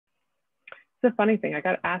the funny thing. I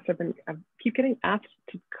got asked, I keep getting asked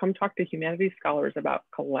to come talk to humanities scholars about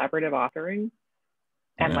collaborative authoring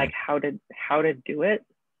and like how to do it.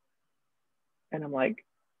 And I'm like,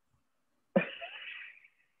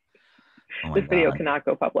 this video cannot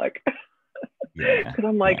go public. Because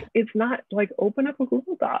I'm like, it's not like, open up a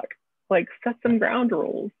Google Doc, like set some ground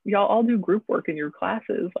rules. Y'all all do group work in your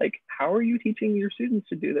classes. Like, how are you teaching your students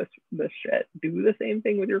to do this shit? Do the same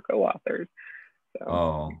thing with your co-authors.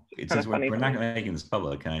 So, it's just, we're not making this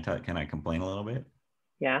public. Can I complain a little bit?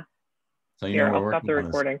 Yeah. So you know, I'll stop the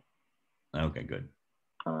recording. Okay, good.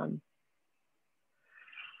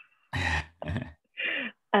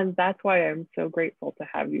 And that's why I'm so grateful to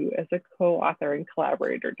have you as a co-author and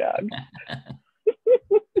collaborator, Doug.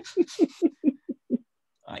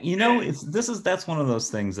 You know, that's one of those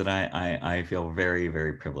things that I feel very,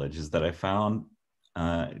 very privileged, is that I found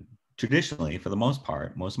traditionally, for the most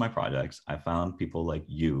part, most of my projects, I found people like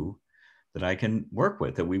you that I can work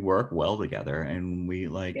with, that we work well together, and we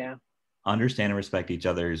understand and respect each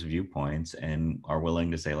other's viewpoints, and are willing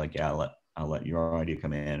to say like, yeah, I'll let your idea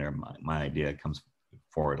come in, or my idea comes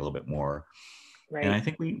forward a little bit more. Right. And I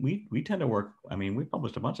think we tend to work. I mean, we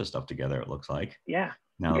published a bunch of stuff together, it looks like. Yeah.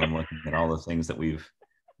 Now that I'm looking at all the things that we've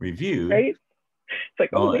reviewed. Right. It's like,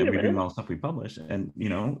 wait a minute. All the stuff we published, and you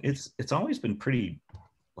know, it's always been pretty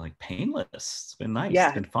like painless. It's been nice. Yeah.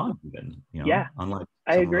 It's been fun, even, you know. Unlike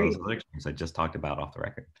some of those other things I just talked about off the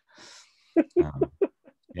record.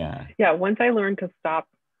 Yeah. Once I learned to stop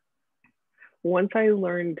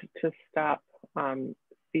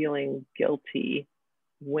feeling guilty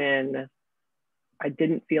when I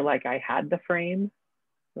didn't feel like I had the frame,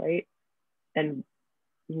 right? And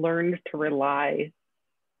learned to rely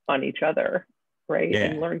on each other, right? Yeah.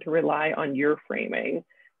 And learn to rely on your framing,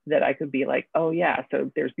 that I could be like, oh yeah,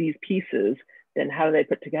 so there's these pieces, then how do they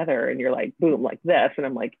put together? And you're like, boom, like this. And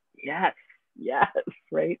I'm like, yes,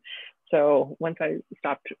 right? So once I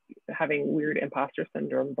stopped having weird imposter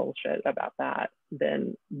syndrome bullshit about that,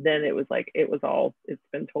 then it was like, it's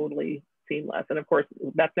been totally seamless. And of course,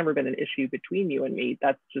 that's never been an issue between you and me.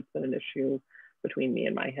 That's just been an issue between me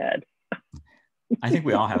and my head. I think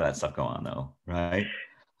we all have that stuff going on though, right?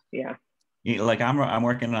 Yeah. Like I'm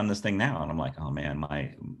working on this thing now, and I'm like, oh man,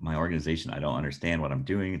 my organization, I don't understand what I'm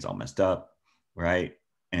doing. It's all messed up, right?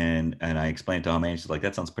 And I explained to Eyman, she's like,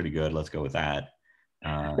 that sounds pretty good. Let's go with that.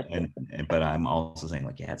 But I'm also saying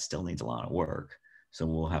like, yeah, it still needs a lot of work. So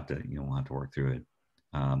we'll have to work through it.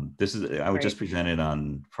 I was just presented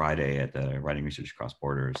on Friday at the Writing Research Across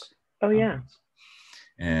Borders. Oh yeah.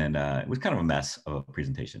 And it was kind of a mess of a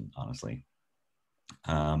presentation, honestly.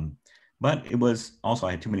 But it was also,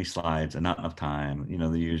 I had too many slides and not enough time, you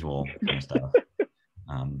know, the usual kind of stuff.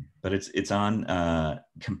 But it's on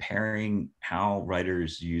comparing how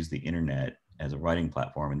writers use the internet as a writing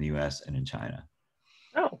platform in the US and in China.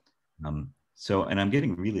 Oh. And I'm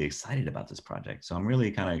getting really excited about this project. So I'm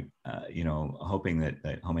really kind of, hoping that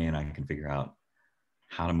Eyman and I can figure out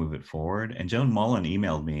how to move it forward. And Joan Mullen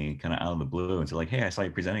emailed me kind of out of the blue and said like, hey, I saw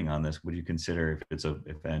you presenting on this. Would you consider, if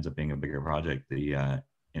it ends up being a bigger project, the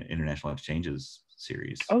International Exchanges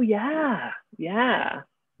series? Oh yeah. Yeah.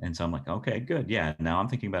 And so I'm like, okay, good. Yeah. Now I'm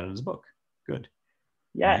thinking about it as a book. Good.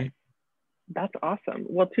 Yeah. Right? That's awesome.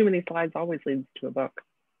 Well, too many slides always leads to a book.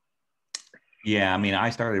 Yeah. I mean, I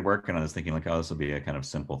started working on this thinking like, oh, this will be a kind of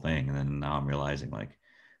simple thing. And then now I'm realizing like,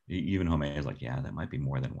 even Eyman is like, yeah, that might be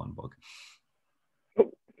more than one book.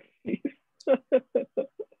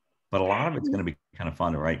 But a lot of it's going to be kind of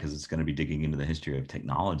fun to write, because it's going to be digging into the history of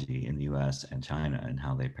technology in the US and China and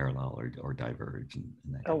how they parallel or diverge. And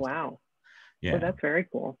that oh, wow. Stuff. Yeah. Well, that's very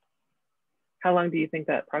cool. How long do you think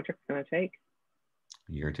that project's going to take?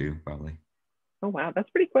 A year or two, probably. Oh, wow. That's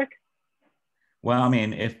pretty quick. Well, I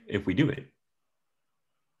mean, if we do it.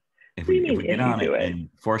 If we get on it and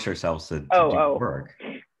force ourselves to do work,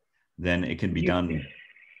 then it can be done.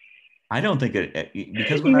 I don't think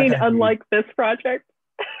because we're you mean unlike this project?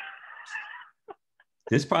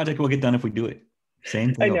 This project will get done if we do it.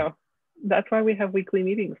 Same thing. I know. That's why we have weekly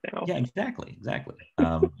meetings now. Yeah, exactly. And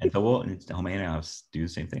so Eyman and I do the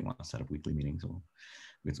same thing. We'll set up weekly meetings. We'll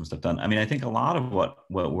get some stuff done. I mean, I think a lot of what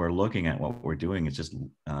we're looking at, what we're doing, is just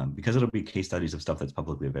because it'll be case studies of stuff that's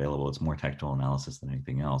publicly available. It's more textual analysis than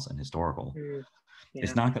anything else, and historical. Yeah.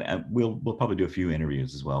 It's not going to. We'll probably do a few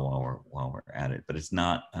interviews as well while we're at it, but it's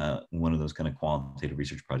not one of those kind of qualitative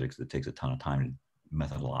research projects that takes a ton of time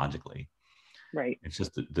methodologically. Right. It's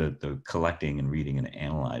just the collecting and reading and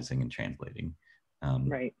analyzing and translating.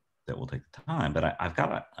 Right. That will take the time, but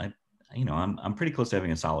I'm pretty close to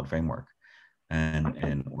having a solid framework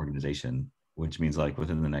and organization, which means like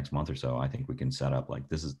within the next month or so, I think we can set up like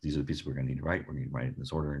these are the pieces we're going to need to write. We're going to write it in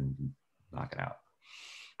this order and knock it out.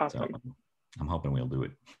 Awesome. So I'm hoping we'll do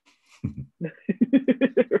it. Right?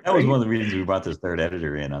 That was one of the reasons we brought this third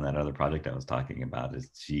editor in on that other project I was talking about. Is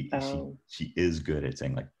she is good at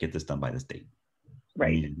saying, like, get this done by this date. You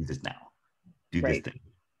Right. need to do this now. Do Right. this thing.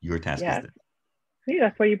 Your task Yeah. is this. Hey,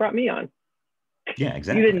 that's why you brought me on. Yeah,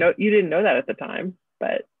 exactly. You didn't know that at the time,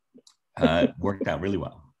 but worked out really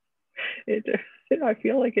well. It I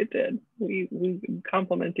feel like it did. We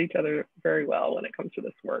complement each other very well when it comes to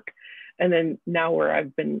this work. And then now where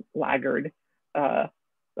I've been laggard,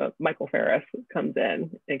 Michael Ferris comes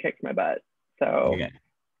in and kicks my butt. So yeah.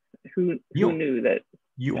 who knew that?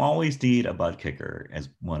 You always need a butt kicker as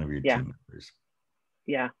one of your Yeah. team members.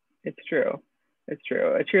 Yeah, it's true. It's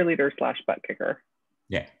true. A cheerleader / butt kicker.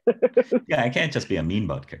 Yeah. Yeah, it can't just be a mean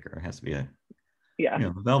butt kicker. It has to be a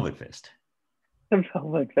velvet fist. A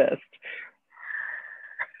velvet fist.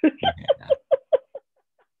 Yeah.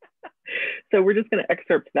 So we're just going to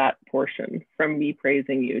excerpt that portion from me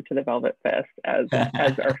praising you to the velvet fist as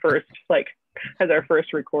our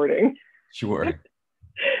first recording. Sure.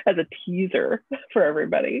 As a teaser for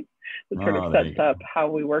everybody that sort of sets up how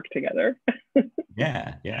we work together.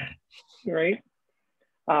 Yeah. Right.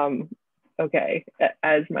 Okay.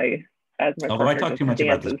 As my although I talk too much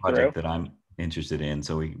about this project that I'm interested in,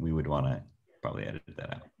 so we would want to probably edit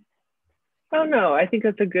that out. Oh no, I think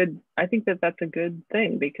that's a good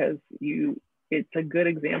thing, because it's a good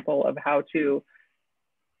example of how to.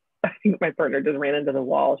 I think my partner just ran into the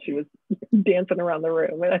wall. She was dancing around the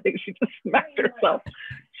room, and I think she just smacked herself.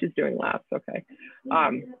 She's doing laps. Okay.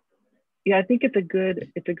 Yeah, I think it's a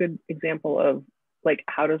good example of, like,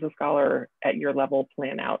 how does a scholar at your level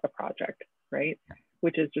plan out a project, right?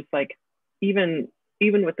 Which is just like, even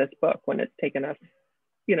with this book, when it's taken us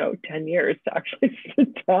 10 years to actually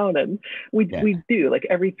sit down, and we do, like,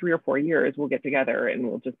 every 3 or 4 years we'll get together and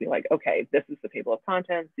we'll just be like, okay, this is the table of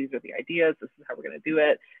contents, these are the ideas, this is how we're going to do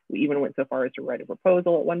it. We even went so far as to write a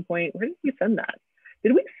proposal at one point. Where did we send that?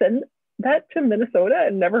 Did we send that to Minnesota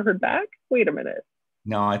and never heard back? Wait a minute.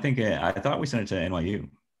 No, I thought we sent it to NYU.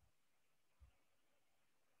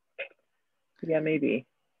 Yeah, maybe.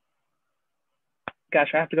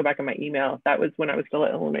 Gosh, I have to go back in my email. That was when I was still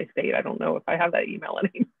at Illinois State. I don't know if I have that email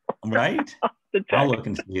anymore. Right? I'll look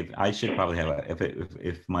and see if I should probably have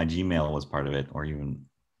if my Gmail was part of it, or even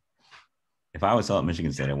if I was still at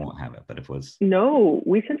Michigan State, I won't have it. But if it was, no,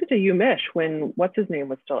 we sent it to UMich when what's his name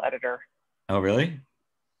was still editor. Oh, really?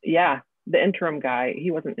 Yeah, the interim guy. He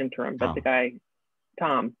wasn't interim, but the guy,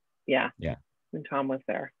 Tom. Yeah. When Tom was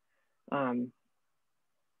there.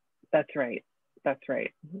 That's right.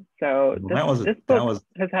 So this book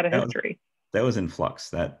has had a history. That was in flux.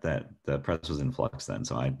 That the press was in flux then.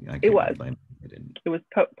 So I can't blame it. It was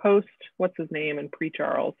post what's his name and pre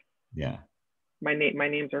Charles. Yeah. My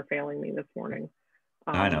names are failing me this morning.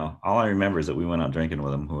 I know. All I remember is that we went out drinking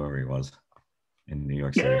with him, whoever he was, in New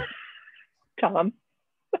York City. Tom.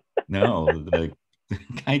 No, the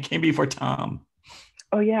guy came before Tom.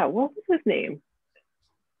 Oh yeah, what was his name?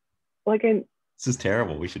 This is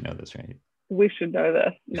terrible. We should know this, right? We should know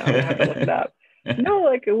this. No, I have to look it up. No,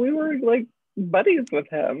 like, we were like buddies with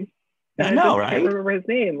him. And I know, right? I can't remember his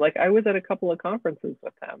name. Like, I was at a couple of conferences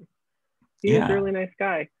with him. He was a really nice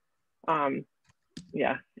guy.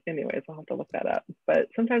 Yeah. Anyways, I'll have to look that up. But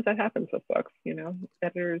sometimes that happens with books.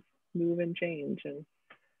 Editors move and change and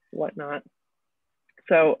whatnot.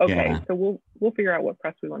 So okay, so we'll figure out what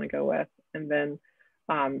press we want to go with, and then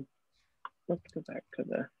let's go back to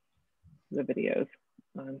the videos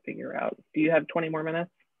and figure out. Do you have 20 more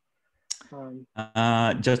minutes?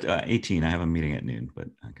 Just 18. I have a meeting at noon, but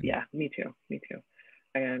yeah, me too.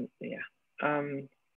 And yeah.